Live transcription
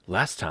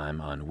Last time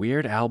on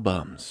Weird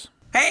Albums.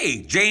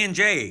 Hey,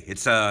 J&J,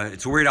 it's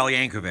Weird Al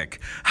Yankovic.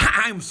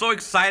 I'm so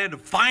excited to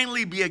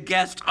finally be a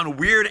guest on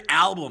Weird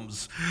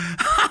Albums.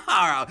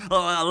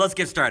 Let's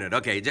get started.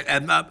 Okay,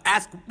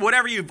 ask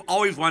whatever you've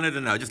always wanted to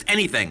know. Just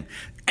anything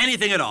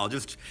at all.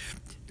 Just,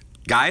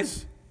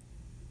 guys,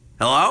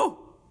 hello?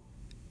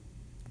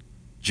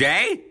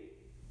 Jay?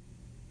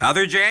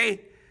 Other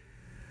Jay?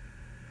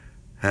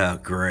 Oh,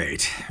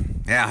 great.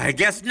 Yeah, I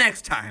guess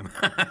next time.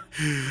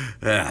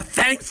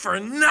 Thanks for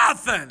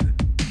nothing!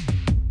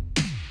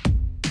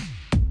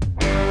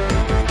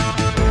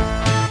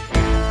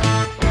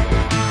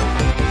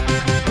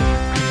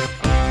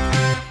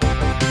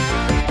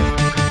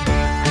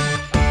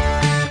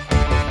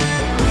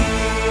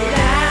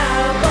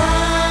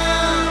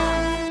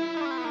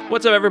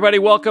 What's up, everybody?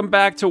 Welcome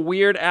back to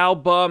Weird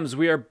Albums.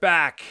 We are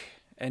back.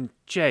 And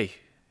Jay,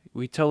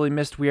 we totally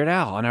missed Weird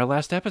Al on our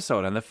last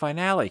episode, on the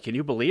finale. Can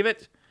you believe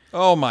it?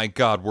 Oh my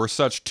God, we're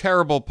such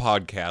terrible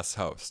podcast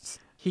hosts.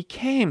 He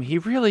came. He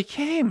really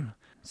came.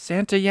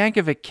 Santa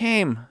Yankovic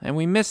came, and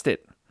we missed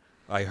it.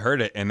 I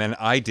heard it, and then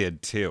I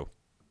did too.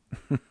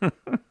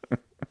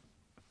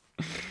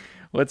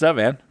 What's up,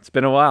 man? It's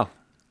been a while.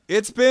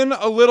 It's been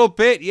a little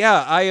bit,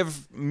 yeah. I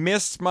have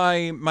missed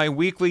my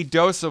weekly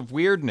dose of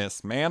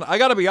weirdness, man. I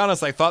gotta be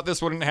honest, I thought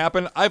this wouldn't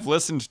happen. I've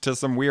listened to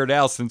some Weird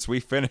Al since we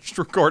finished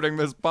recording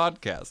this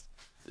podcast.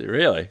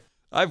 Really?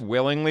 I've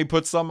willingly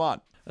put some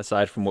on.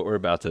 Aside from what we're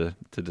about to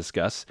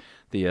discuss,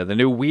 the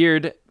new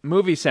Weird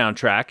movie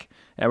soundtrack,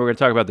 and we're going to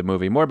talk about the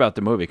movie, more about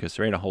the movie, because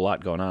there ain't a whole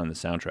lot going on in the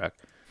soundtrack.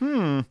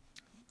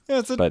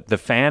 Yeah, but the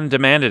fan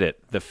demanded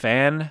it. The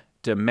fan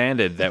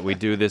demanded that we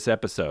do this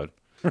episode.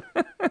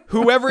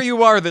 Whoever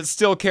you are that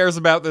still cares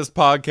about this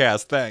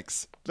podcast,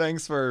 thanks.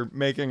 Thanks for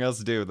making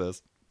us do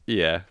this.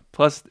 Yeah.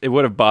 Plus, it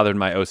would have bothered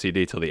my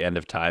OCD till the end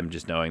of time,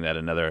 just knowing that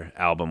another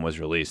album was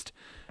released,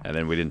 and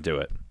then we didn't do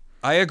it.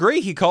 I agree.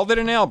 He called it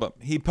an album.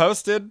 He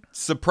posted,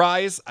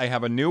 surprise, I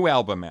have a new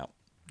album out.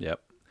 Yep.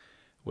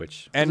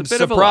 Which and was a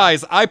bit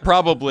surprise, I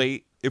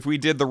probably, if we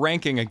did the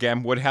ranking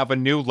again, would have a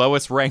new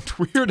lowest ranked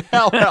Weird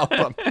Al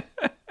album.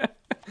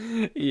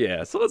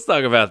 Yeah, so let's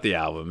talk about the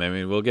album. I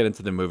mean, we'll get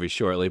into the movie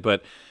shortly,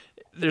 but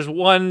there's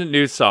one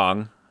new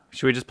song.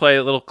 Should we just play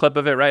a little clip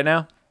of it right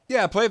now?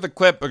 Yeah, play the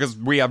clip because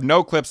we have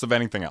no clips of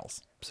anything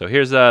else. So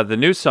here's the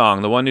new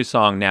song, the one new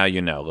song, Now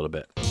You Know, a little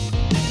bit.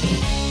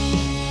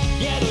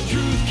 Yeah, the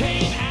truth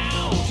came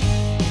out.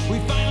 We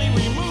finally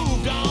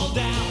removed all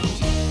doubt.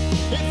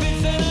 If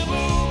it's in a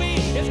movie,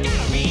 it's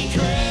gotta be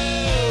true.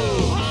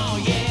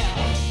 Oh, yeah.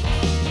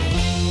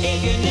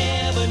 If you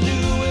never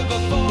knew it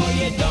before,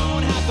 you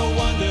don't have to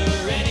wonder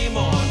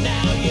anymore.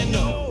 Now you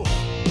know.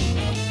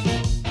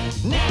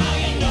 Now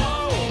you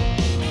know.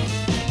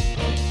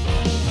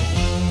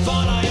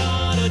 Thought I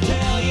ought to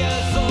tell you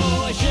so.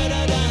 I should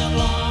have done it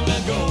long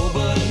ago,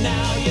 but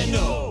now you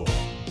know.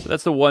 So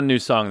that's the one new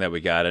song that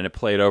we got, and it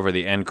played over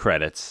the end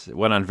credits. It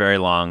went on very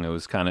long. It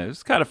was kind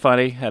of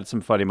funny. Had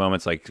some funny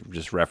moments, like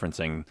just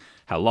referencing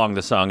how long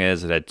the song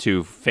is. It had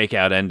two fake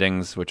out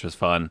endings, which was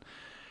fun.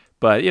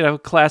 But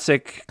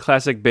classic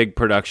big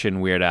production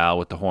Weird Al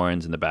with the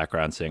horns and the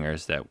background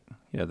singers. That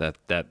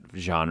that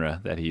genre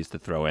that he used to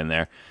throw in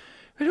there.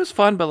 It was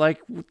fun, but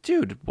like,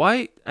 dude,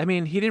 why? I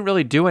mean, he didn't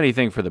really do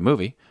anything for the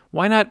movie.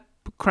 Why not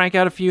crank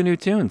out a few new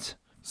tunes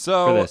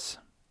for this?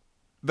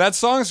 That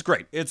song's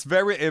great. It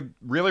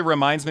really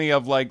reminds me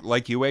of like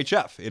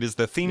UHF. It is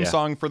the theme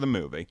song for the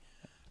movie.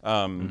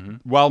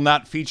 While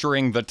not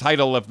featuring the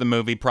title of the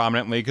movie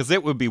prominently, because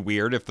it would be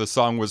weird if the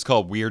song was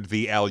called Weird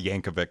the Al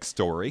Yankovic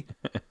Story.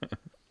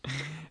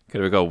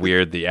 Could we go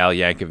Weird the Al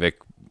Yankovic,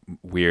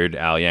 Weird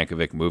Al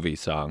Yankovic movie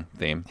song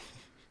theme?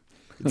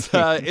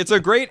 It's a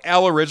great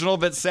Al original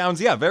that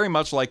sounds, very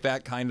much like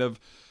that kind of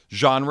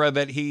genre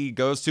that he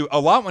goes to a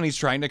lot when he's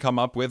trying to come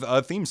up with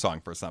a theme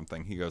song for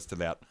something. He goes to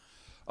that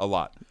a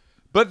lot.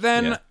 But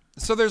then,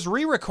 so there's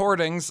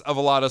re-recordings of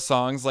a lot of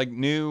songs, like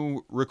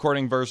new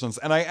recording versions.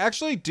 And I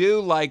actually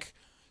do like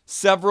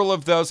several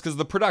of those because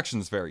the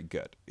production's very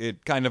good.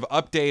 It kind of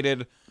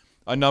updated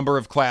a number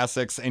of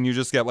classics and you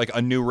just get like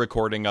a new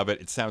recording of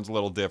it. It sounds a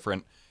little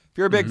different. If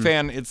you're a big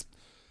fan, it's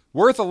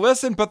worth a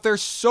listen, but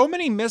there's so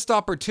many missed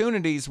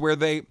opportunities where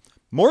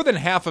more than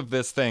half of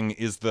this thing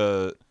is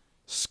the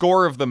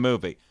score of the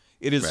movie.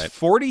 It is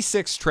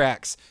 46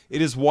 tracks.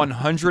 It is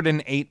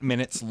 108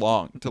 minutes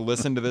long to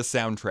listen to this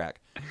soundtrack.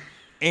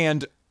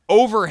 And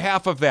over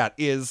half of that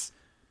is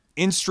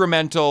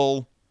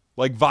instrumental,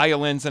 like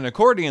violins and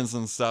accordions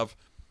and stuff.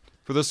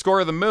 For the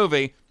score of the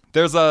movie,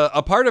 there's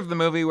a part of the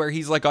movie where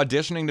he's like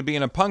auditioning to be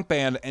in a punk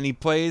band and he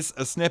plays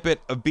a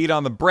snippet of Beat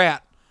on the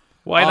Brat.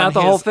 Why not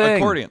the whole thing?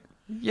 Accordion.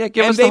 Yeah,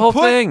 give us the whole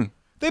thing.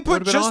 They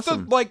put just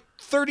the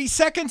 30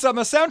 seconds on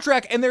the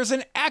soundtrack, and there's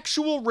an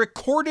actual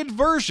recorded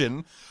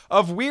version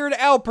of Weird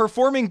Al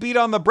performing Beat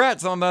on the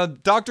Brats on the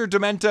Dr.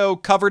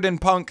 Demento Covered in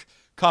Punk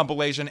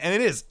compilation, and it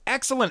is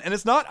excellent, and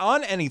it's not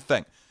on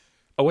anything.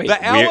 Oh, wait.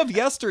 The Al of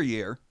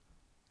yesteryear.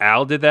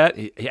 Al did that?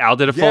 Al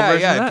did a full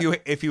version of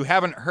that? If you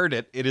haven't heard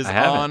it, it is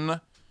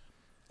on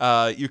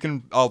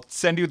I'll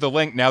send you the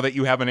link now that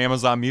you have an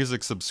Amazon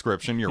Music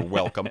subscription. You're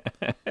welcome.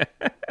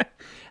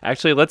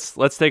 Actually,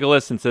 let's take a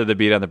listen to the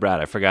Beat on the Brat.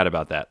 I forgot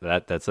about that.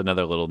 That's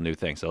another little new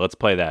thing. So let's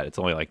play that. It's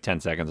only like 10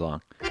 seconds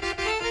long.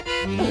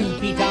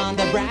 Beat on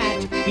the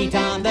brat, beat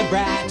on the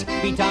brat,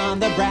 beat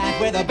on the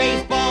brat with a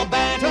baseball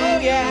bat. Oh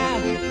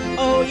yeah,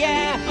 oh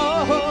yeah,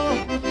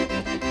 oh.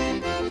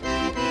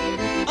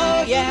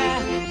 Oh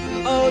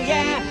yeah, oh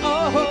yeah,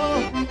 oh.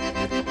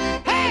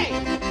 Hey,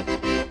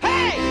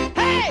 hey,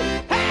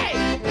 hey,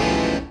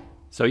 hey.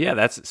 So yeah,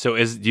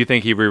 do you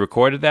think he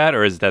re-recorded that,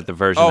 or is that the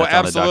version Oh, that's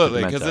on the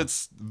absolutely, Dr. because Demento?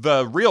 it's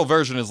the real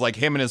version is like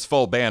him and his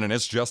full band, and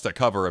it's just a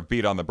cover of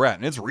Beat on the Brat,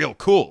 and it's real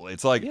cool.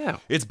 It's like, Yeah.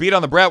 it's Beat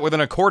on the Brat with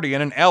an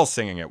accordion and Al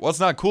singing it. What's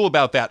not cool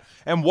about that?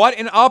 And what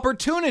an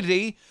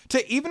opportunity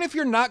to, even if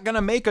you're not going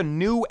to make a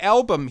new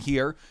album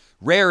here,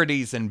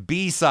 rarities and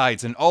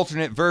B-sides and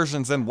alternate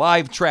versions and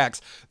live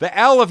tracks, the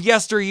Al of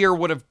yesteryear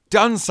would have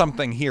done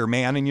something here,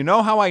 man. And you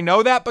know how I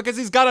know that? Because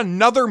he's got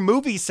another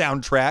movie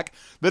soundtrack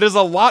that is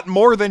a lot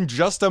more than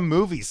just a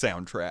movie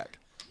soundtrack.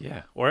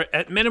 Yeah, or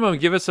at minimum,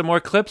 give us some more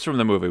clips from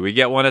the movie. We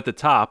get one at the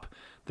top,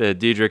 the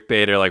Diedrich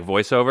Bader like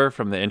voiceover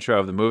from the intro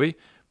of the movie.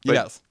 But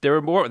Yes. there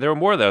were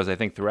more of those, I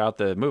think, throughout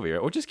the movie.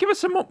 Or just give us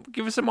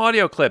some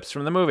audio clips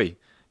from the movie.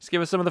 Just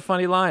give us some of the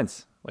funny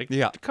lines. Like,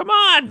 Yeah. come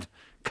on.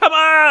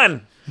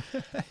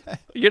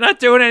 You're not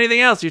doing anything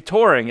else. You're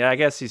touring. I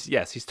guess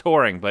he's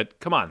touring, but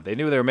come on. They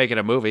knew they were making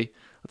a movie.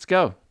 Let's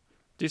go.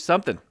 Do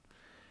something.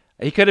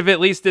 He could have at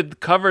least did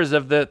covers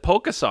of the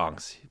polka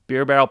songs.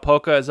 Beer Barrel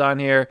Polka is on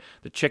here.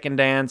 The Chicken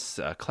Dance,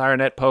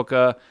 Clarinet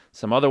Polka,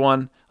 some other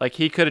one. Like,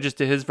 he could have just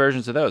did his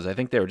versions of those. I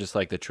think they were just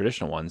like the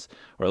traditional ones,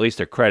 or at least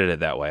they're credited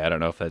that way. I don't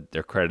know if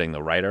they're crediting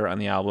the writer on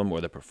the album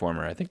or the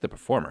performer. I think the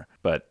performer,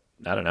 but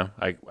I don't know.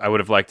 I would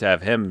have liked to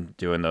have him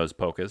doing those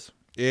polkas.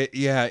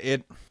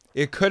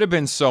 It could have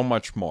been so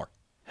much more.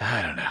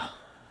 I don't know.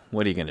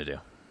 What are you going to do?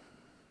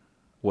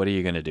 What are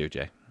you going to do,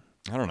 Jay?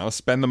 I don't know,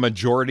 spend the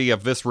majority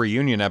of this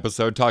reunion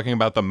episode talking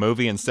about the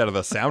movie instead of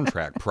the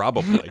soundtrack,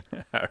 probably.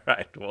 All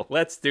right. Well,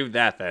 let's do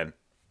that then.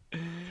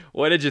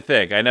 What did you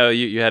think? I know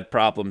you had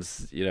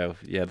problems, you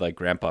had like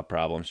grandpa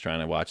problems trying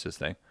to watch this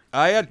thing.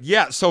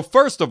 So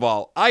first of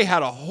all, I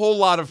had a whole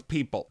lot of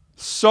people.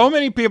 So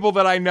many people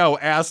that I know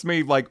asked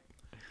me, like,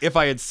 if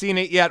I had seen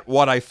it yet,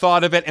 what I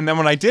thought of it. And then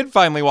when I did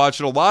finally watch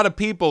it, a lot of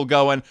people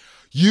going,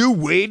 "You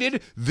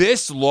waited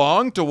this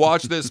long to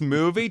watch this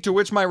movie?" To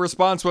which my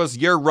response was,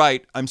 "You're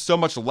right. I'm so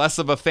much less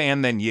of a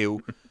fan than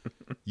you.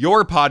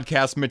 Your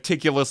podcast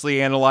meticulously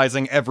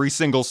analyzing every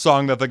single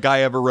song that the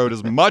guy ever wrote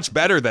is much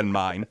better than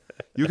mine.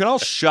 You can all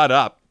shut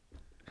up."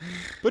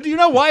 But do you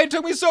know why it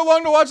took me so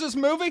long to watch this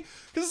movie?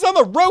 Because it's on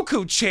the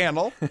Roku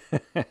channel.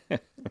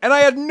 And I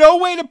had no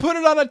way to put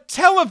it on a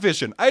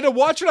television. I had to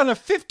watch it on a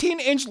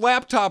 15-inch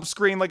laptop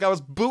screen like I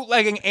was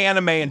bootlegging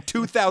anime in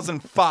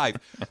 2005.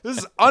 This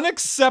is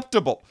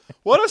unacceptable.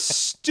 What a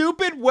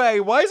stupid way.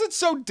 Why is it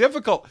so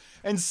difficult?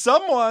 And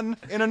someone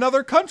in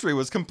another country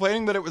was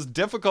complaining that it was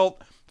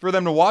difficult for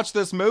them to watch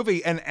this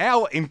movie, and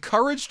Al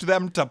encouraged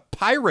them to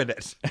pirate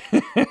it.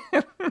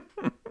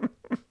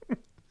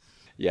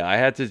 Yeah, I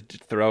had to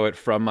throw it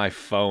from my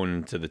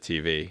phone to the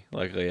TV.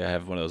 Luckily, I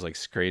have one of those like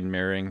screen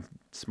mirroring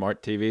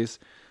smart TVs.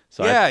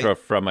 So I had to throw it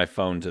from my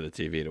phone to the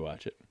TV to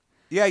watch it.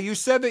 Yeah, you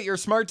said that your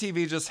smart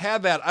TV just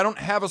had that. I don't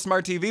have a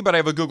smart TV, but I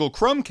have a Google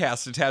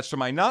Chromecast attached to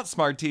my not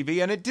smart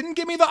TV, and it didn't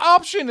give me the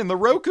option in the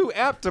Roku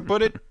app to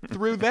put it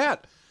through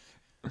that.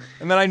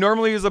 And then I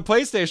normally use a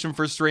PlayStation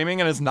for streaming,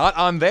 and it's not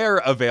on there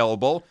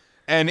available.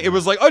 And it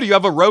was like, "Oh, do you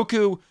have a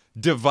Roku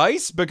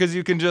device? Because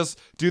you can just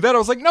do that." I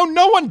was like, no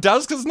one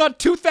does, because it's not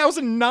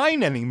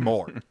 2009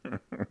 anymore.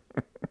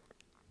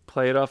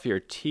 Play it off your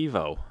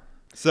TiVo.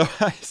 So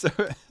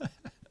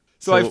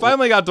I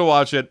finally got to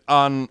watch it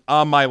on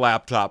my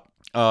laptop.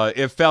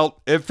 It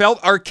felt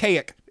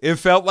archaic. It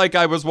felt like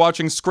I was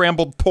watching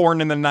scrambled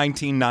porn in the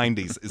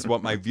 1990s is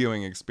what my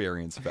viewing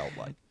experience felt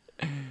like.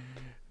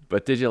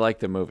 But did you like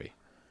the movie?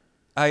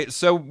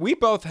 So we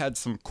both had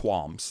some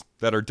qualms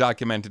that are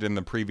documented in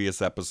the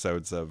previous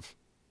episodes of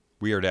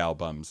Weird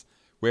Albums,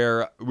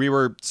 where we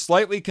were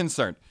slightly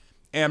concerned.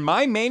 And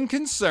my main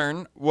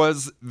concern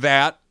was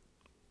that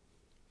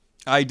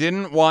I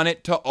didn't want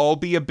it to all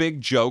be a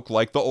big joke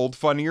like the old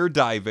Funny or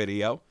Die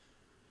video,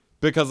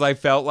 because I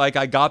felt like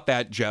I got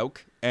that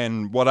joke,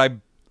 and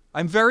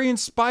I'm very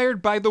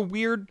inspired by the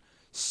weird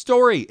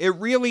story. It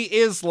really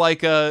is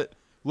like a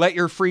let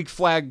your freak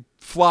flag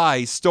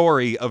fly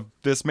story of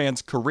this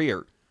man's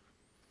career.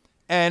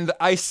 And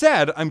I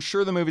said, I'm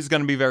sure the movie's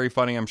going to be very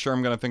funny. I'm sure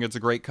I'm going to think it's a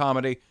great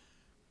comedy.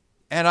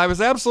 And I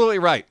was absolutely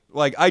right.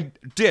 Like, I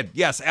did,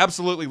 yes,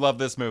 absolutely love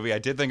this movie. I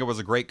did think it was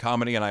a great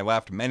comedy, and I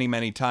laughed many,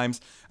 many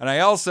times. And I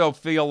also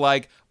feel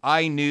like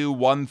I knew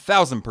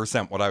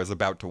 1,000% what I was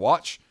about to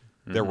watch.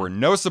 Mm-hmm. There were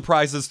no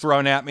surprises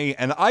thrown at me,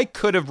 and I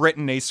could have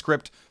written a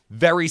script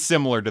very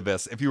similar to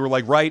this if you were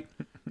like, right,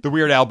 the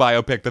Weird Al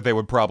biopic that they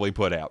would probably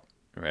put out.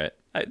 Right.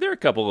 There are a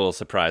couple little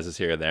surprises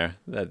here and there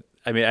that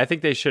I mean, I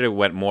think they should have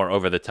went more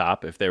over the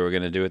top if they were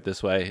going to do it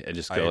this way and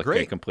just I go agree.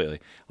 like, completely.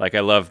 Like,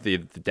 I love the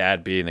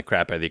dad being the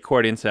crap out of the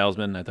accordion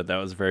salesman. I thought that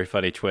was a very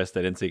funny twist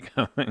I didn't see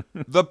coming.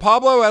 The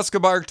Pablo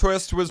Escobar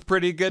twist was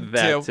pretty good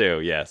That too.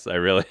 too, yes. I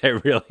really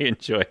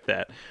enjoyed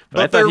that. I But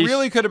thought there he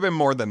really could have been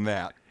more than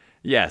that.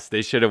 yes,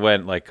 they should have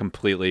went like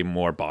completely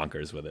more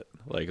bonkers with it.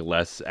 Like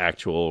less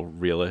actual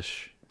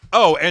realish.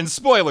 Oh, and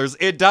spoilers,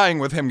 it dying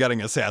with him getting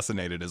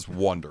assassinated is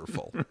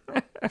wonderful.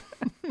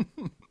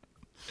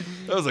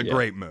 That was a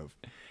great move.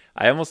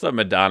 I almost thought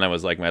Madonna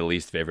was like my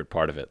least favorite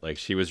part of it. Like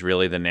she was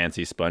really the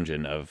Nancy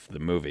Spungen of the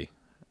movie.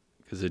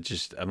 Because it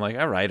just, I'm like,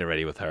 all right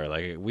already with her.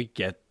 Like we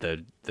get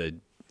the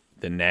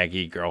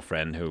naggy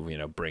girlfriend who, you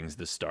know, brings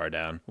the star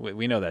down.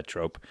 We know that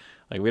trope.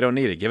 Like we don't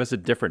need it. Give us a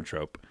different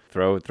trope.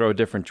 Throw a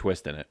different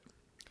twist in it.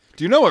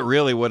 Do you know what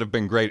really would have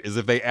been great is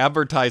if they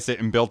advertised it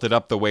and built it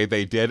up the way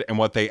they did, and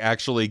what they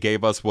actually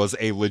gave us was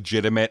a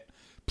legitimate,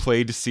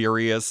 played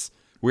serious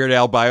Weird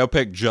Al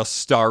biopic just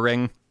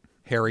starring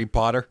Harry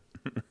Potter.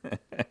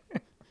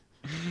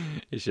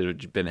 It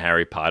should have been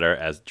Harry Potter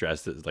as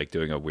dressed as like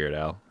doing a Weird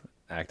Al,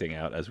 acting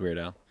out as Weird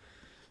Al.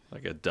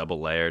 Like a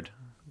double layered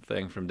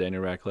thing from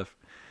Daniel Radcliffe.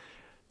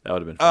 That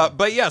would have been fun.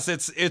 But yes,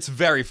 it's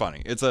very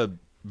funny. It's a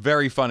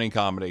very funny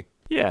comedy.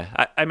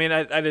 Yeah, I mean,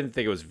 I didn't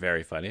think it was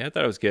very funny. I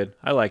thought it was good.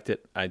 I liked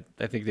it. I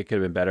think they could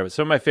have been better. But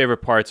some of my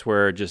favorite parts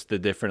were just the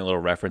different little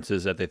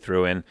references that they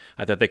threw in.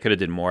 I thought they could have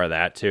did more of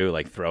that too,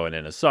 like throwing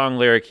in a song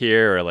lyric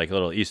here or like a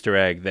little Easter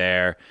egg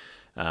there.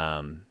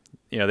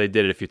 You know, they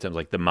did it a few times,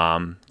 like the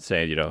mom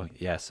saying, you know,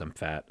 yes, I'm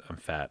fat,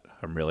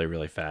 I'm really,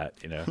 really fat.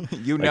 You know,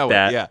 You like know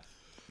that. it, yeah.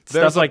 Stuff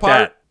There's a like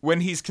part that.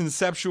 when he's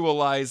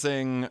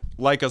conceptualizing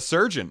like a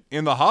surgeon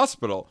in the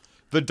hospital.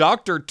 The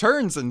doctor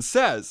turns and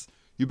says,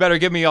 "You better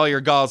give me all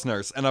your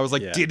Gosners." And I was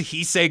like, Yeah. did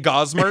he say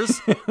Gosmers?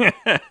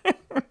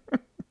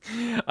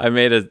 I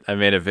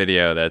made a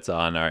video that's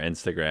on our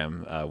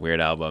Instagram, Weird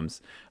Albums,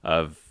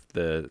 of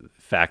the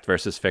fact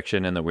versus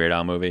fiction in the Weird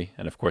Al movie,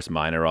 and of course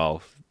mine are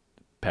all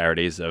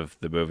parodies of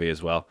the movie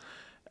as well.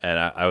 And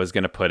I was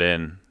gonna put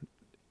in,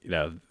 you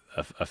know,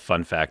 a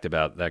fun fact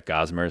about that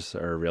Gosmers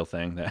are a real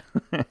thing. That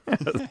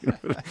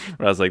but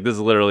I was like, this is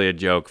literally a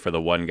joke for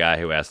the one guy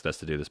who asked us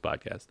to do this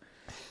podcast.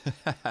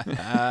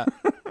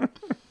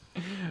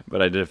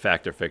 But I did a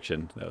fact or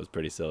fiction that was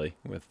pretty silly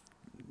with,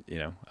 you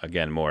know,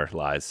 again, more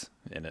lies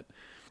in it.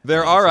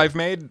 There are. I've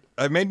made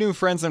new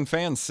friends and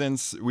fans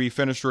since we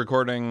finished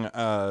recording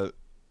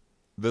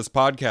this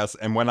podcast.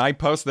 And when I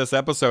post this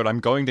episode, I'm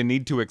going to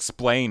need to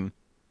explain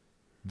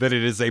that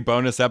it is a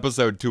bonus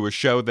episode to a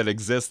show that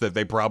exists that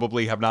they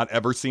probably have not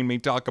ever seen me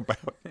talk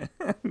about.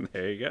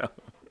 There you go.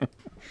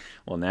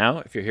 Well, now,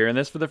 if you're hearing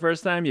this for the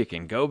first time, you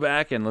can go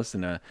back and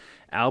listen to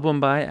album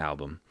by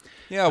album.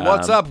 Yeah,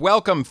 what's up?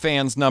 Welcome,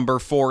 fans number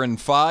 4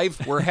 and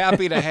 5. We're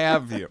happy to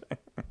have you.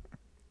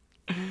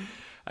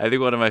 I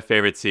think one of my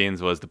favorite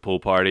scenes was the pool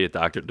party at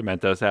Dr.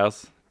 Demento's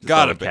house. Just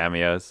Gotta all the be.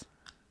 cameos.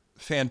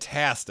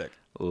 Fantastic.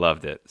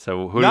 Loved it.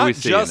 So who do Not we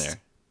see in just there?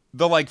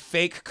 the like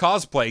fake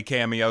cosplay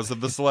cameos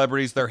of the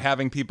celebrities they're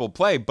having people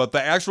play, but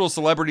the actual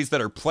celebrities that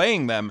are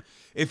playing them.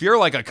 If you're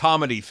like a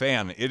comedy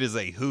fan, it is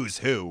a who's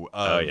who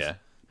of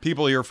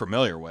people you're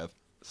familiar with.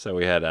 So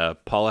we had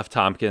Paul F.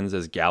 Tompkins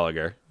as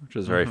Gallagher, which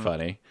was very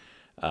funny.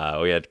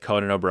 We had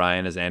Conan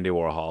O'Brien as Andy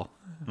Warhol,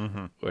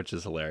 which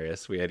is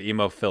hilarious. We had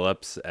Emo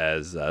Phillips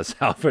as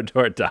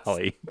Salvador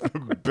Dali.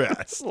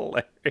 Best.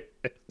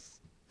 Hilarious.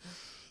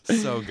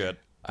 So good.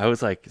 I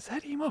was like, is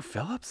that Emo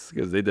Phillips?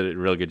 Because they did a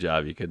real good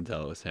job. You couldn't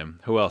tell it was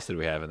him. Who else did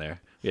we have in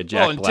there? We had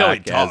Jack Well, until he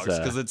Black talks, as...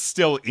 because it's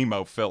still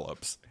Emo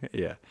Phillips.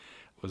 yeah.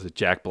 Was it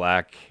Jack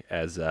Black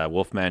as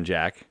Wolfman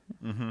Jack?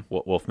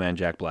 Wolfman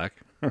Jack Black.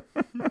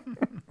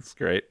 That's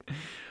great.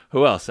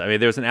 Who else? I mean,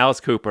 there was an Alice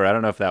Cooper. I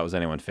don't know if that was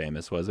anyone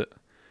famous, was it?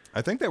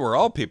 I think they were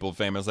all people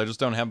famous. I just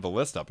don't have the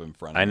list up in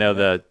front of me. I know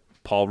that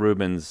Paul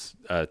Rubens,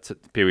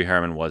 Pee Wee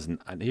Herman,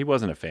 wasn't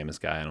a famous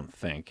guy, I don't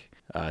think.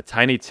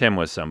 Tiny Tim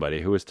was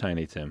somebody. Who was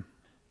Tiny Tim?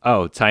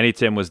 Oh, Tiny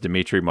Tim was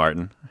Dimitri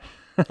Martin.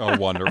 Oh,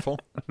 wonderful.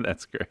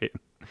 That's great.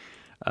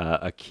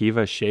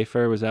 Akiva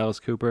Schaffer was Alice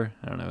Cooper.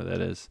 I don't know who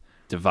that is.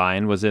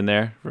 Divine was in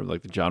there from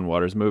like the John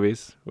Waters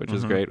movies, which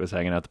was great. Was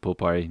hanging out at the pool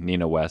party.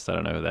 Nina West. I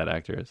don't know who that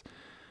actor is.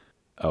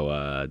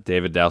 Oh,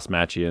 David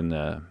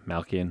Dalsmachian,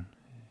 Malkian.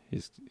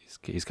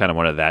 He's kind of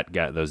one of that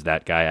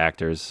guy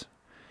actors.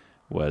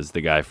 Was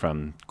the guy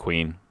from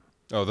Queen.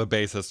 Oh, the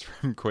bassist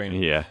from Queen.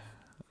 Yeah,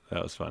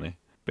 that was funny.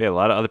 But yeah, a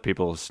lot of other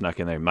people snuck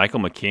in there. Michael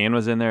McKean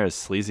was in there as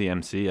Sleazy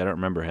MC. I don't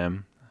remember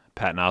him.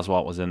 Patton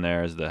Oswalt was in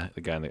there as the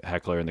guy, the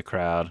heckler in the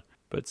crowd.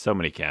 But so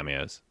many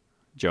cameos.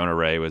 Jonah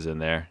Ray was in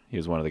there. He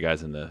was one of the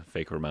guys in the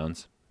fake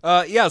Ramones.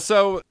 Yeah,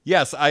 so,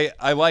 yes, I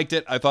liked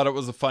it. I thought it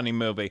was a funny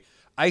movie.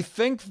 I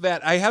think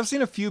that I have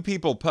seen a few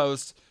people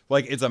post,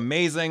 like, it's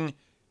amazing,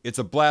 it's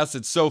a blast,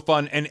 it's so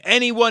fun, and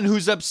anyone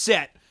who's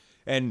upset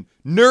and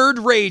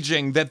nerd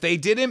raging that they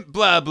didn't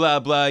blah, blah,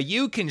 blah,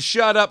 you can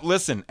shut up.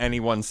 Listen,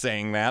 anyone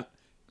saying that,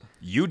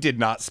 you did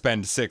not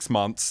spend 6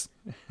 months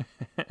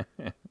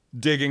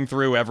digging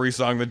through every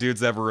song the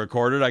dude's ever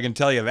recorded. I can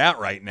tell you that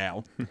right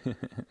now.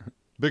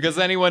 Because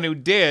anyone who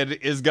did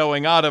is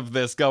going out of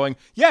this going,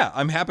 yeah,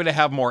 I'm happy to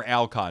have more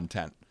Al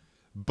content.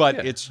 But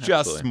Yeah, it's just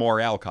absolutely. more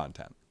Al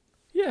content.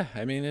 Yeah,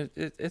 I mean,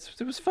 it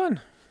was fun.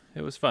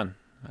 It was fun.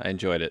 I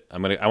enjoyed it. I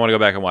want to go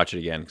back and watch it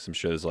again because I'm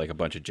sure there's like a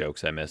bunch of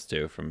jokes I missed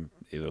too from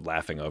either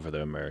laughing over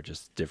them or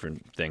just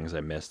different things I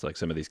missed, like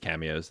some of these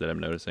cameos that I'm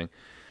noticing.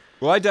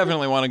 Well, I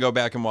definitely want to go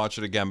back and watch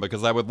it again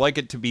because I would like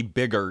it to be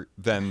bigger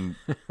than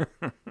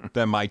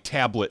my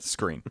tablet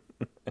screen.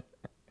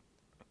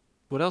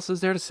 What else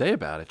is there to say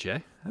about it,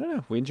 Jay? I don't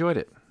know. We enjoyed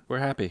it. We're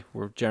happy.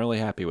 We're generally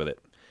happy with it.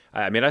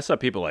 I mean, I saw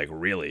people like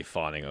really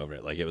fawning over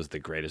it, like it was the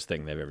greatest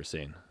thing they've ever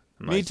seen.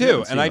 I'm Me like, too, you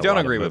haven't and I seen a don't lot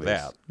of agree with movies.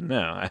 that.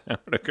 No, I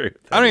don't agree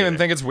with that. I don't even either.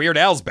 think it's Weird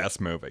Al's best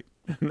movie.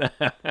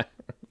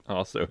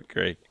 Also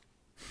agree.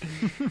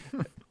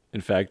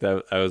 In fact, I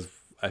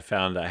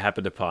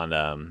happened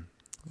upon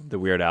the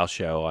Weird Al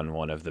show on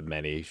one of the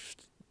many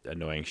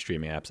annoying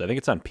streaming apps. I think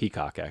it's on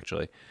Peacock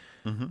actually.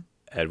 Mm-hmm.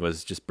 Ed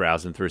was just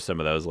browsing through some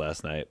of those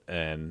last night,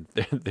 and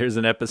there's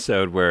an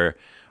episode where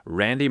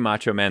Randy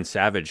Macho Man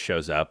Savage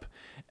shows up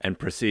and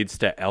proceeds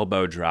to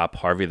elbow drop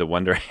Harvey the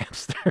Wonder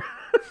Hamster.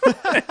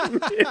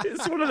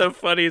 It's one of the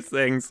funniest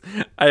things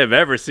I have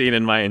ever seen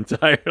in my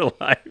entire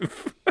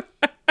life.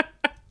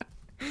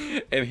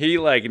 And he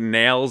like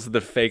nails the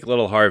fake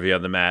little Harvey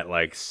on the mat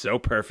like so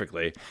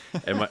perfectly,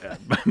 and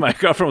my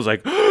girlfriend was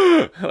like,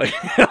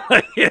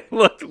 like it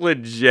looked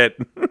legit,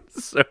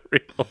 so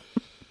real.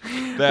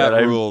 That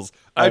I'm- rules.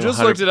 I I'm just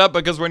 100 looked it up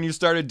because when you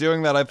started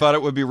doing that, I thought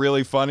it would be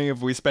really funny if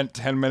we spent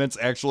 10 minutes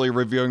actually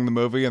reviewing the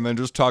movie and then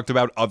just talked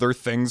about other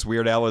things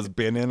Weird Al has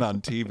been in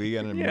on TV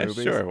and in Yeah,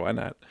 movies. sure, why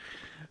not?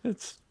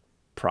 It's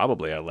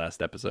probably our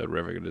last episode we're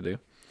ever going to do.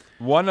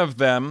 One of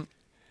them,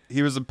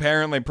 he was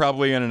apparently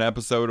probably in an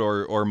episode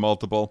or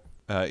multiple.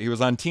 He was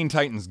on Teen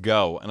Titans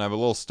Go, and I have a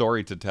little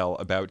story to tell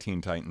about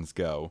Teen Titans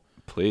Go.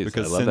 Please,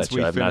 Because I love since that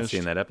we show. I've not finished-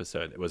 seen that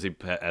episode. Was he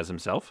as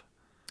himself?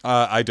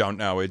 I don't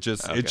know. It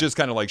just Okay.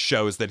 kind of like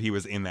shows that he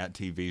was in that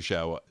TV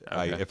show.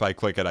 Okay. If I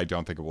click it, I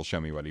don't think it will show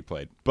me what he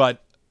played.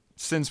 But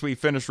since we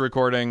finished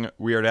recording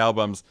Weird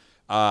Albums,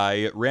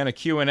 I ran a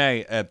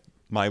Q&A at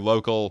my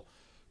local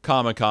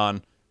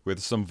Comic-Con with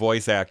some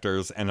voice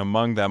actors, and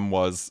among them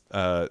was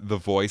the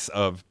voice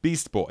of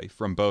Beast Boy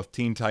from both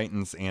Teen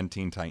Titans and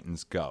Teen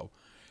Titans Go.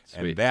 Sweet.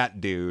 And that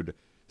dude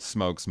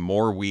smokes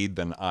more weed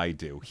than I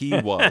do. He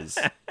was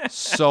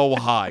so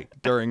high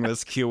during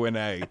this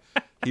Q&A.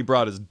 He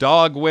brought his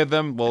dog with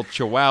him, little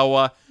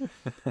Chihuahua,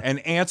 and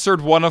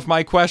answered one of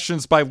my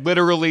questions by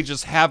literally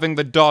just having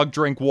the dog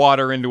drink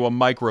water into a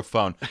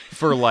microphone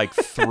for like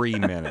 3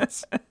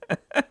 minutes.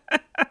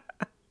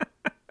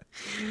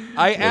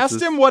 I asked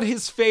him what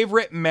his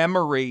favorite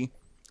memory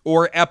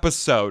or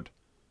episode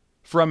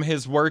from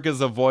his work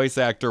as a voice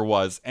actor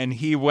was, and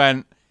he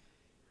went,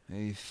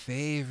 "My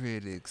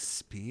favorite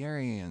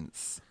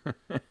experience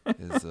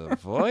is a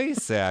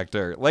voice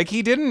actor." Like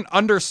he didn't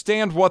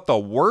understand what the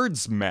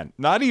words meant.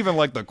 Not even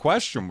like the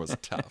question was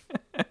tough.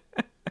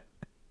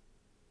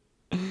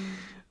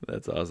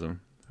 That's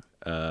awesome.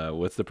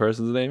 What's the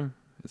person's name?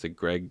 Is it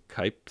Greg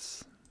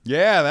Kipes?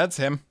 Yeah, that's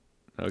him.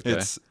 Okay.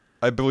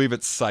 I believe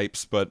it's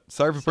Sipes, but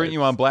sorry for putting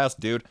you on blast,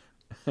 dude.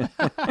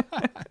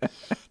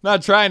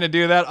 Not trying to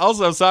do that.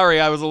 Also, sorry,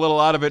 I was a little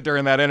out of it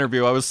during that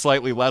interview. I was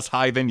slightly less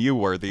high than you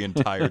were the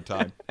entire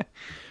time.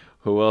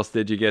 Who else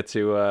did you get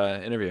to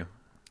interview?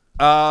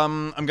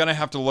 I'm gonna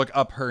have to look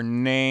up her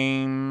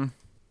name.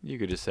 You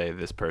could just say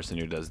this person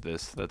who does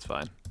this. That's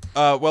fine.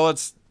 Well,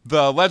 it's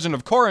the Legend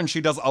of Korra, and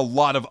she does a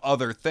lot of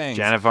other things.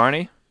 Janet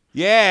Varney?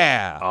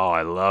 Yeah. Oh,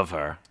 I love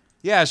her.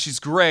 Yeah, she's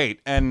great.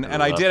 And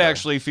I love did her.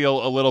 actually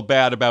feel a little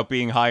bad about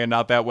being high and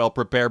not that well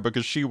prepared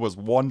because she was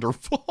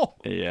wonderful.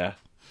 Yeah.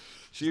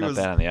 she Not was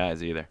bad on the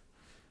eyes either.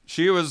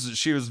 she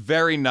was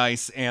very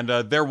nice, and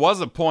there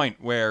was a point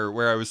where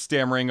I was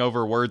stammering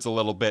over words a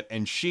little bit,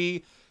 and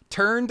she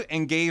turned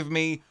and gave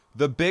me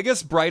the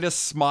biggest, brightest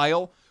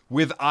smile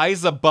with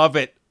eyes above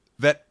it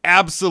that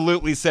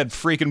absolutely said,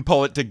 "Freaking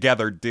pull it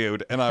together,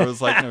 dude." And I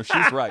was like, no,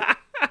 she's right.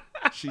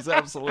 She's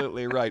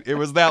absolutely right. It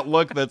was that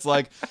look that's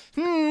like,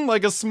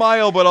 like a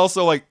smile, but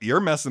also like, you're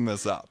messing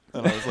this up.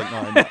 And I was like, no,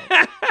 I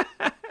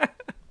know.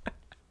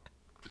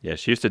 Yeah,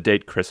 she used to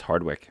date Chris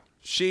Hardwick.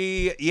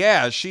 She's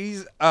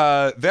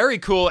very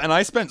cool. And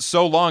I spent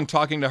so long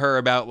talking to her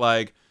about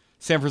like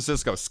San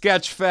Francisco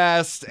Sketch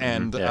Fest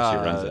and Yeah, she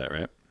runs that,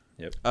 right?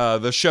 Yep.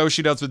 the show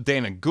she does with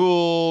Dana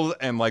Gould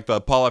and like the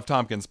Paul F.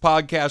 Tompkins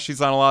podcast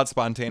she's on a lot,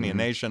 Spontanea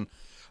Nation.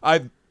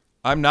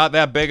 I'm not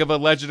that big of a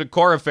Legend of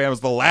Korra fan. It was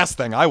the last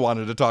thing I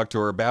wanted to talk to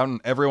her about,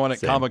 and everyone at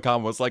Same.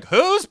 Comic-Con was like,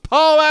 "Who's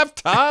Paul F.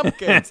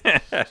 Tompkins?"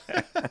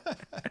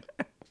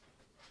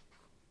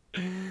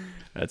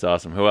 That's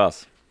awesome. Who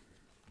else?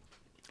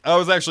 Oh, it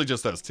was actually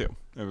just those two.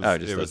 It was, Oh,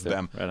 just it those was two.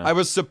 them. Right on. I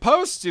was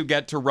supposed to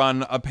get to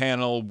run a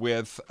panel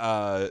with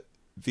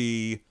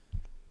the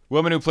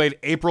woman who played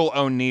April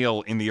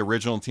O'Neil in the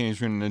original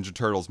Teenage Mutant Ninja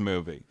Turtles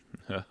movie.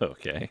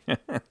 Okay.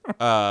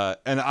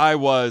 And I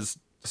was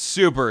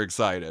super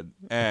excited,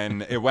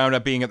 and it wound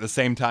up being at the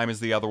same time as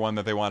the other one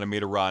that they wanted me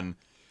to run.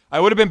 I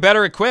would have been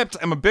better equipped.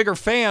 I'm a bigger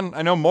fan.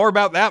 I know more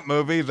about that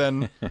movie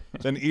than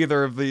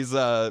either of these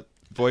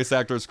voice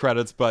actors'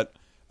 credits. But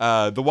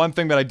the one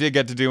thing that I did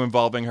get to do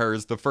involving her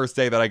is the first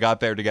day that I got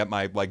there to get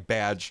my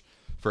badge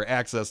for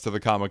access to the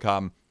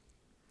Comic-Con.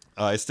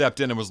 I stepped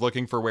in and was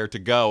looking for where to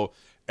go,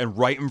 and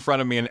right in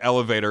front of me an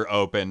elevator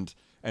opened,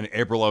 and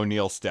April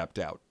O'Neil stepped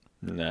out.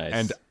 Nice.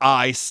 And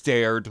I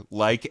stared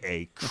like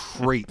a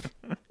creep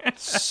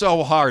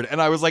so hard. And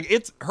I was like,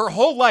 her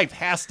whole life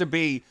has to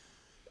be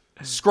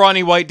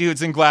scrawny white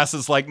dudes in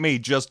glasses like me,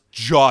 just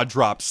jaw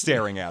dropped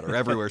staring at her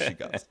everywhere she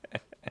goes.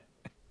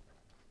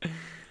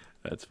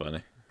 That's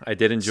funny. I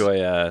did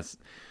enjoy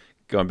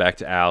going back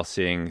to Al,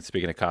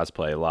 speaking of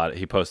cosplay,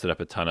 he posted up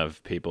a ton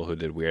of people who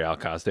did Weird Al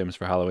costumes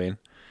for Halloween.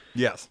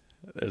 Yes.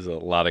 There's a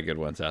lot of good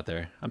ones out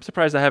there. I'm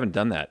surprised I haven't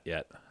done that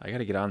yet. I got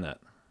to get on that.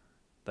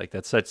 Like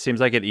that seems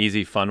like an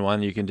easy, fun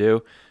one you can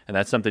do, and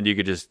that's something you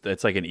could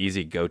it's like an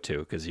easy go-to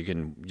because you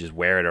can just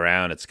wear it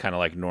around. It's kind of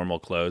like normal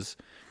clothes.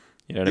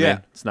 You know what I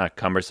mean? It's not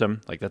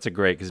cumbersome. Like that's a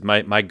great, because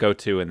my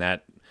go-to in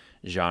that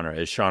genre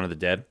is Shaun of the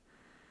Dead.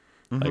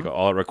 Mm-hmm. Like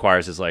all it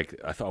requires is like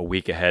a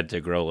week ahead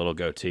to grow a little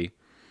goatee.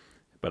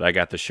 But I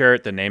got the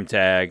shirt, the name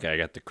tag, I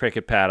got the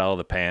cricket paddle,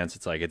 the pants.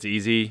 It's like, it's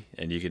easy,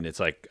 and it's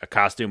like a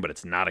costume, but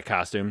it's not a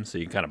costume, so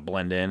you can kind of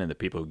blend in, and the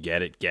people who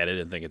get it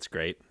and think it's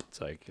great. It's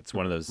like, it's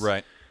one of those,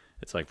 right.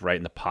 It's like right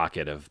in the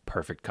pocket of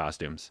perfect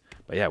costumes.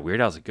 But yeah,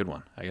 Weird Al's a good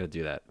one. I got to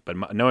do that.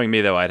 But knowing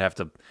me, though, I'd have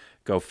to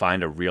go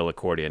find a real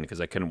accordion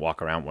because I couldn't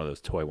walk around one of those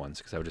toy ones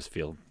because I would just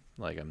feel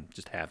like I'm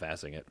just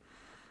half-assing it.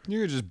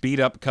 You could just beat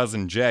up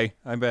Cousin Jay,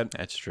 I bet.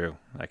 That's true.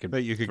 I could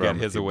bet you could throw get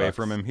him a his few away bucks.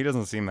 from him. He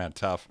doesn't seem that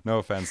tough. No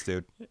offense,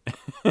 dude.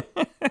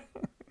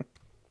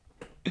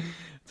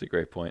 It's a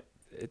great point.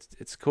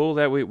 It's cool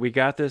that we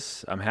got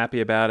this. I'm happy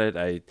about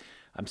it.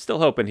 I'm still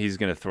hoping he's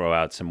going to throw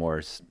out some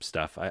more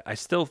stuff. I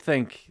still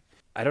think,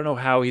 I don't know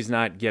how he's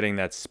not getting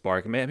that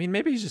spark. I mean,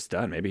 maybe he's just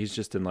done. Maybe he's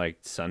just in like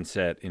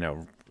sunset,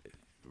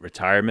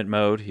 retirement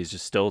mode. He's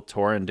just still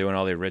touring, doing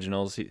all the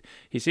originals.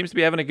 He seems to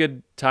be having a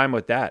good time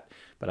with that.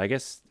 But I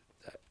guess,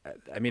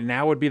 I mean,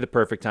 now would be the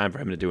perfect time for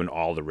him to do an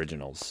all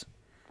originals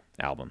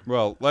album.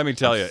 Well, let me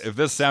tell you, if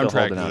this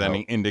soundtrack is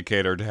any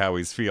indicator to how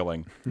he's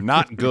feeling,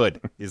 not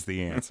good is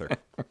the answer.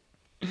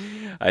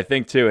 I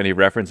think too, and he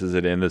references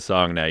it in the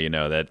song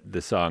now, that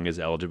the song is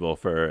eligible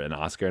for an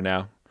Oscar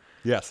now.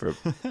 Yes.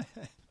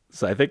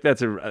 So I think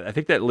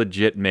that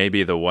legit may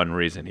be the one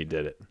reason he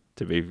did it,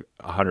 to be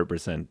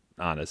 100%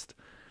 honest.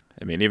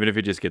 I mean, even if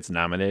he just gets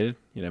nominated,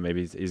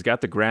 maybe he's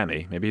got the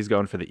Grammy. Maybe he's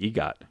going for the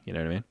EGOT. You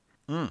know what I mean?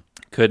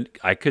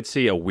 I could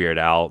see a Weird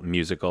Al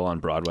musical on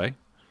Broadway.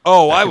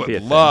 Oh, I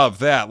would love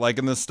that. Like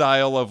in the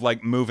style of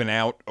like Moving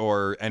Out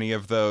or any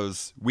of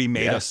those. We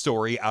made a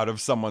story out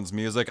of someone's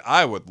music.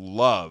 I would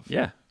love.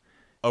 Yeah.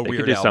 A They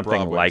Weird could do Al something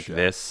Broadway like show.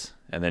 this,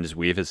 and then just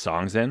weave his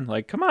songs in.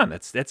 Like, come on,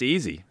 that's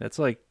easy. That's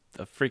like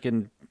a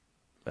freaking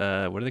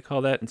what do they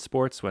call that in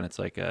sports when it's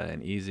like a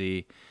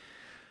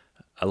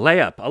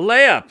layup? A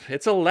layup.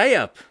 It's a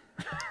layup.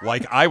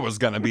 Like I was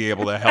going to be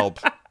able to help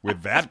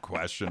with that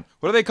question.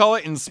 What do they call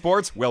it in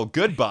sports? Well,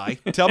 goodbye.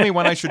 Tell me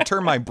when I should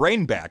turn my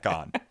brain back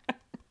on.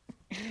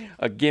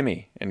 A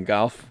gimme in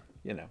golf.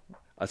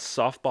 A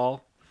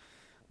softball.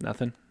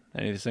 Nothing.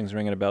 Any of these things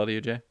ringing a bell to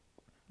you, Jay?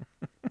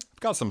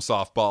 Got some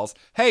softballs.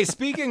 Hey,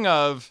 speaking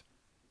of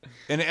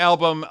an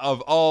album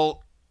of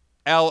all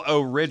Al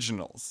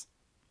originals,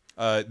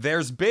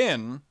 there's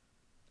been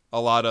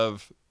a lot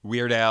of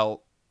Weird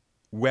Al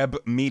web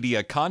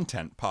media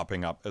content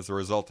popping up as a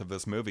result of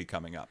this movie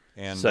coming up.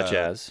 And Such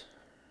as?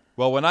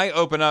 Well, when I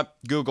open up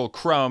Google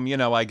Chrome,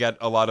 I get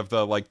a lot of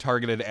the like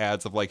targeted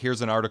ads of like,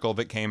 here's an article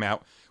that came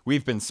out.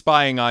 We've been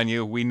spying on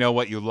you. We know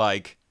what you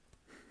like.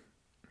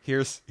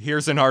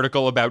 Here's an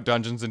article about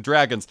Dungeons and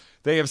Dragons.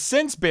 They have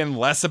since been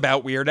less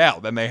about Weird Al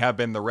than they have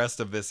been the rest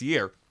of this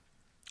year.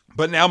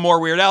 But now more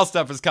Weird Al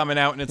stuff is coming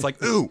out, and it's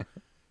like, ooh,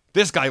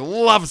 this guy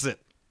loves it.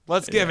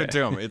 Let's give it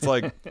to him. It's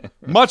like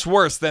much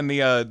worse than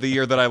the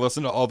year that I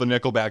listened to all the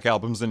Nickelback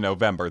albums in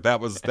November.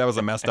 That was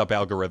a messed up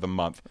algorithm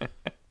month.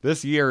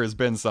 This year has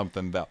been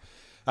something, though.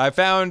 I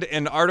found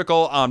an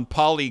article on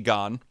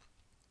Polygon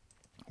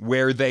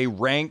where they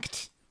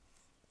ranked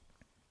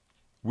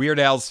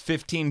Weird Al's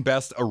 15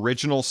 best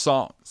original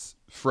songs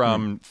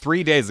from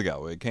 3 days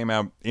ago. It came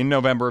out in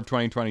November of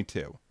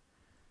 2022.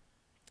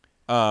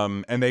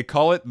 And they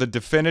call it the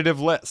definitive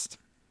list.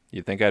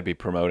 You'd think I'd be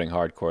promoting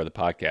hardcore the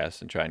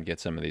podcast and try and get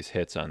some of these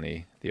hits on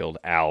the old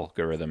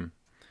algorithm.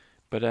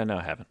 But no,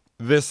 I haven't.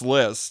 This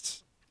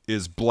list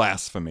is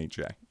blasphemy,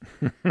 Jay.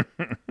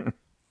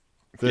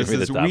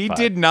 We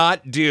did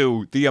not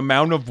do the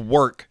amount of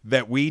work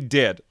that we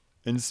did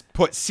and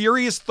put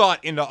serious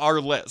thought into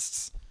our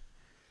lists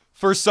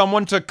for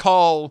someone to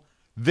call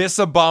this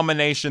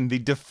abomination the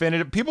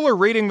definitive. People are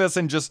reading this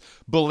and just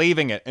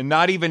believing it and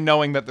not even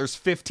knowing that there's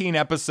 15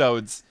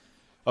 episodes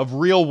of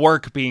real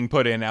work being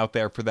put in out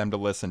there for them to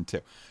listen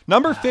to.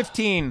 Number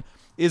 15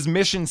 is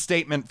Mission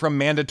Statement from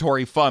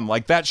Mandatory Fun.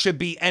 Like that should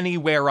be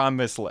anywhere on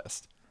this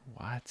list.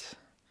 What?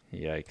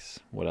 Yikes.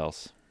 What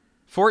else?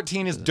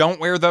 14 is Don't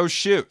Wear Those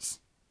Shoes.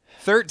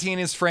 13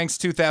 is Frank's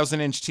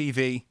 2,000-inch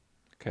TV.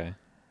 Okay.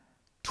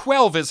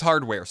 12 is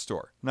Hardware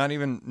Store. Not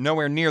even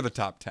nowhere near the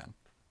top 10.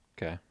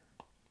 Okay.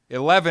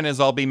 11 is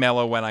I'll Be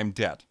Mellow When I'm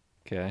Dead.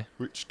 Okay.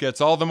 Which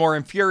gets all the more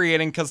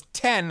infuriating because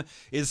 10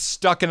 is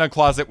Stuck in a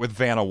Closet with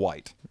Vanna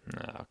White.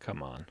 Oh,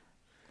 come on.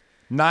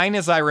 9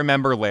 is I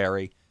Remember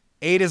Larry.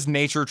 8 is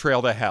Nature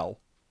Trail to Hell.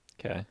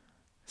 Okay.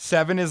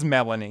 7 is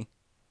Melanie.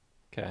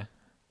 Okay.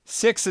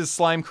 6 is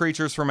Slime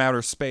Creatures from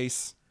Outer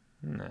Space.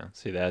 No,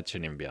 see, that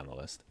shouldn't even be on the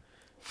list.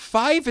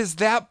 5 is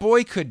That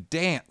Boy Could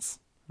Dance.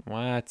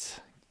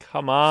 What?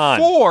 Come on.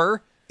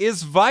 4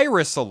 is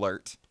Virus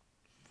Alert.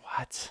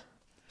 What?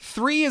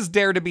 3 is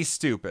Dare to Be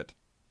Stupid.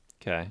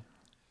 Okay.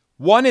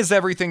 1 is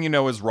Everything You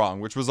Know Is Wrong,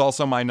 which was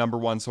also my number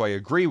 1, so I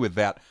agree with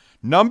that.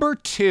 Number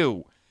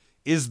 2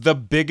 is The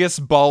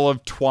Biggest Ball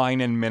of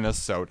Twine in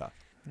Minnesota.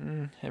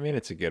 I mean,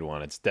 it's a good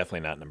one. It's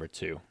definitely not number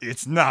 2.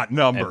 It's not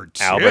number And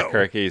 2.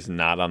 Albuquerque is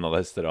not on the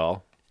list at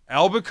all.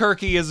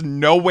 Albuquerque is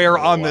nowhere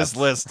on What? this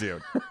list,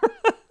 dude.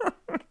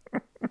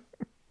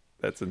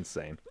 That's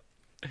insane.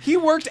 He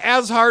worked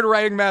as hard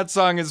writing that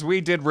song as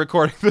we did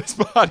recording this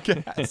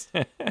podcast.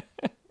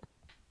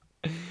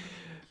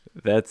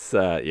 That's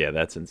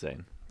that's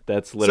insane.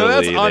 That's So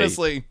literally that's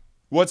honestly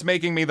what's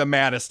making me the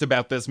maddest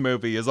about this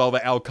movie is all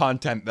the Al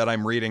content that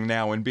I'm reading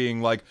now and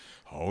being like,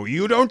 oh,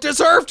 you don't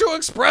deserve to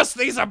express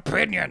these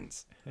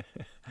opinions.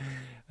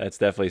 that's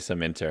definitely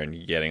some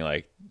intern getting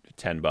like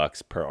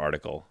 $10 per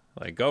article.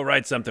 Like, go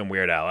write something,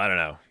 Weird Al. I don't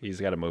know. He's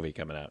got a movie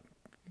coming out.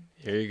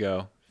 Here you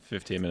go.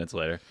 15 minutes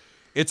later.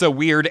 It's a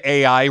weird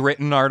AI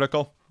written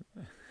article.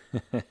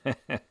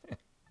 I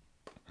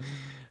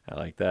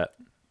like that.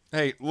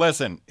 Hey,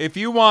 listen, if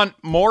you want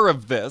more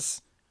of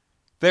this,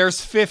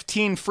 there's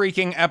 15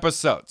 freaking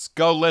episodes.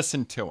 Go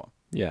listen to them.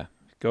 Yeah.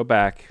 Go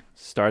back,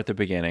 start at the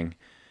beginning,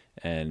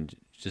 and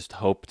just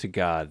hope to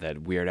God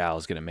that Weird Al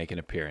is going to make an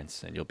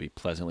appearance and you'll be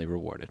pleasantly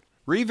rewarded.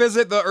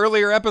 Revisit the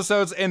earlier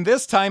episodes and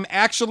this time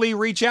actually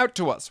reach out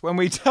to us when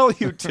we tell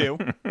you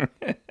to.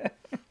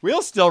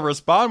 We'll still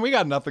respond. We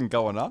got nothing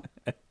going on.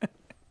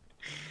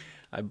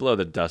 I blow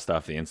the dust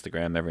off the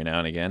Instagram every now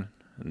and again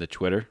and the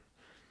Twitter.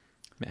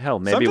 Hell,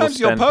 maybe Sometimes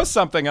we'll you'll post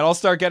something and I'll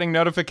start getting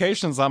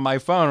notifications on my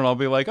phone and I'll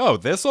be like, oh,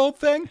 this old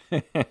thing?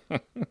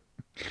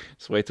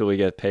 Just wait till we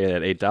get paid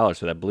that $8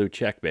 for that blue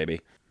check,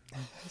 baby.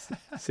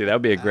 See, that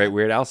would be a great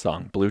Weird Al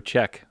song, Blue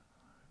Check.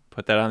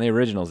 Put that on the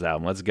Originals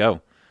album. Let's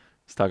go.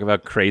 Let's talk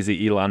about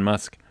crazy Elon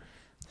Musk.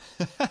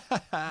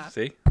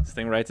 See, this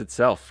thing writes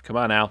itself. Come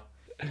on, Al.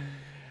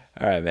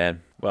 All right,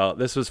 man. Well,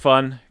 this was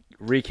fun.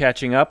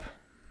 Recatching up.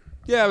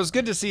 Yeah, it was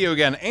good to see you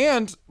again.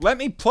 And let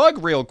me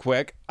plug real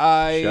quick.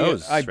 I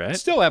right?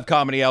 still have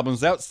comedy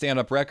albums out,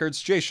 stand-up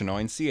records, Jay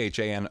Chanoine,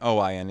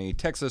 Chanoine,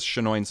 Texas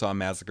Chanoine Saw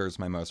Massacre is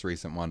my most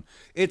recent one.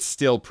 It's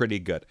still pretty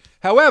good.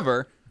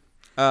 However,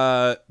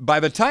 by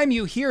the time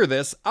you hear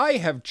this, I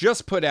have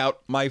just put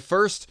out my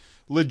first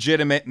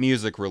legitimate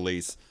music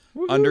release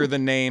under the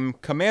name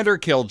Commander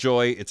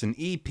Killjoy. It's an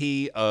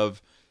EP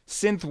of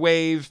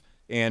synthwave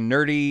and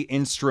nerdy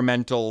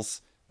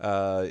instrumentals.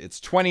 It's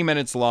 20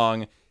 minutes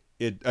long.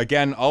 It,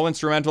 again, all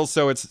instrumentals,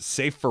 so it's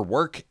safe for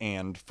work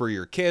and for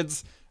your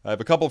kids. I have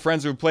a couple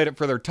friends who played it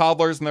for their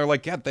toddlers, and they're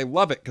like, yeah, they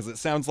love it because it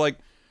sounds like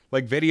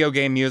video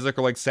game music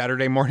or like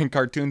Saturday morning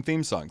cartoon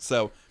theme songs.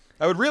 So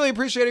I would really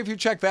appreciate it if you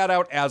check that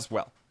out as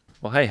well.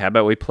 Well, hey, how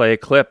about we play a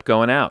clip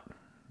going out?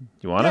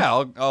 You want to?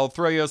 Yeah, I'll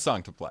throw you a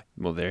song to play.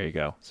 Well, there you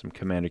go. Some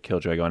Commander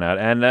Killjoy going out.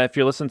 And if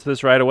you're listening to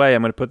this right away,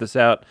 I'm going to put this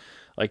out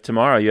like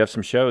tomorrow. You have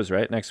some shows,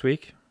 right, next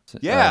week?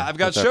 Yeah, I've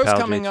got with our shows pal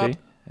coming JT up.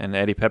 And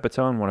Eddie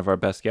Pepitone, one of our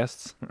best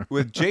guests.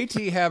 With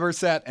JT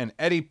Haberset and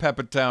Eddie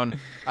Pepitone.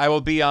 I will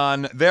be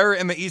on there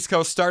in the East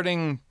Coast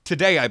starting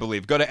today, I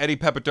believe. Go to Eddie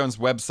Pepitone's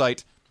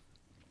website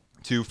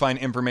to find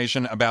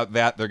information about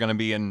that. They're going to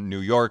be in New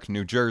York,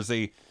 New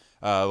Jersey.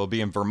 They'll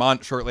be in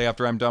Vermont shortly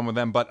after I'm done with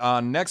them. But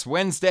on next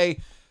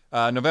Wednesday,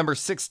 November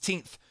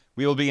 16th,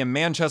 we will be in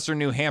Manchester,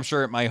 New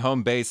Hampshire at my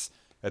home base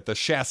at the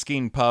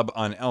Shaskeen Pub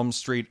on Elm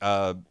Street,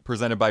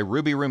 presented by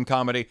Ruby Room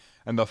Comedy.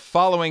 And the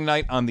following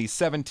night on the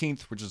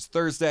 17th, which is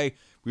Thursday,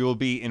 we will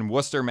be in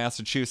Worcester,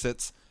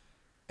 Massachusetts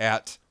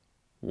at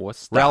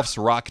What's that? Ralph's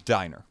Rock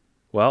Diner.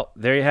 Well,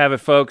 there you have it,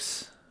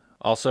 folks.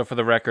 Also, for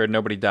the record,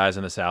 nobody dies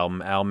in this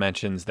album. Al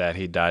mentions that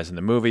he dies in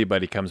the movie,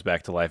 but he comes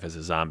back to life as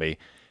a zombie.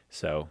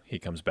 So he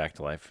comes back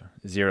to life.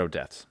 0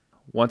 deaths.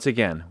 Once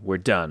again, we're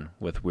done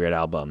with Weird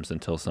Albums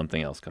until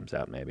something else comes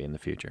out maybe in the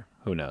future.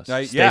 Who knows?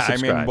 Stay Yeah, I mean,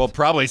 subscribed. we'll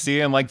probably see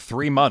you in like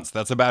 3 months.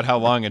 That's about how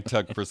long it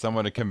took for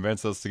someone to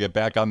convince us to get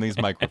back on these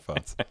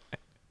microphones.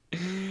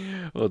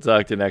 We'll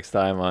talk to you next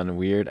time on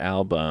Weird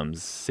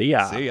Albums. See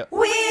ya. See ya.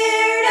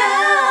 Weird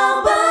Albums.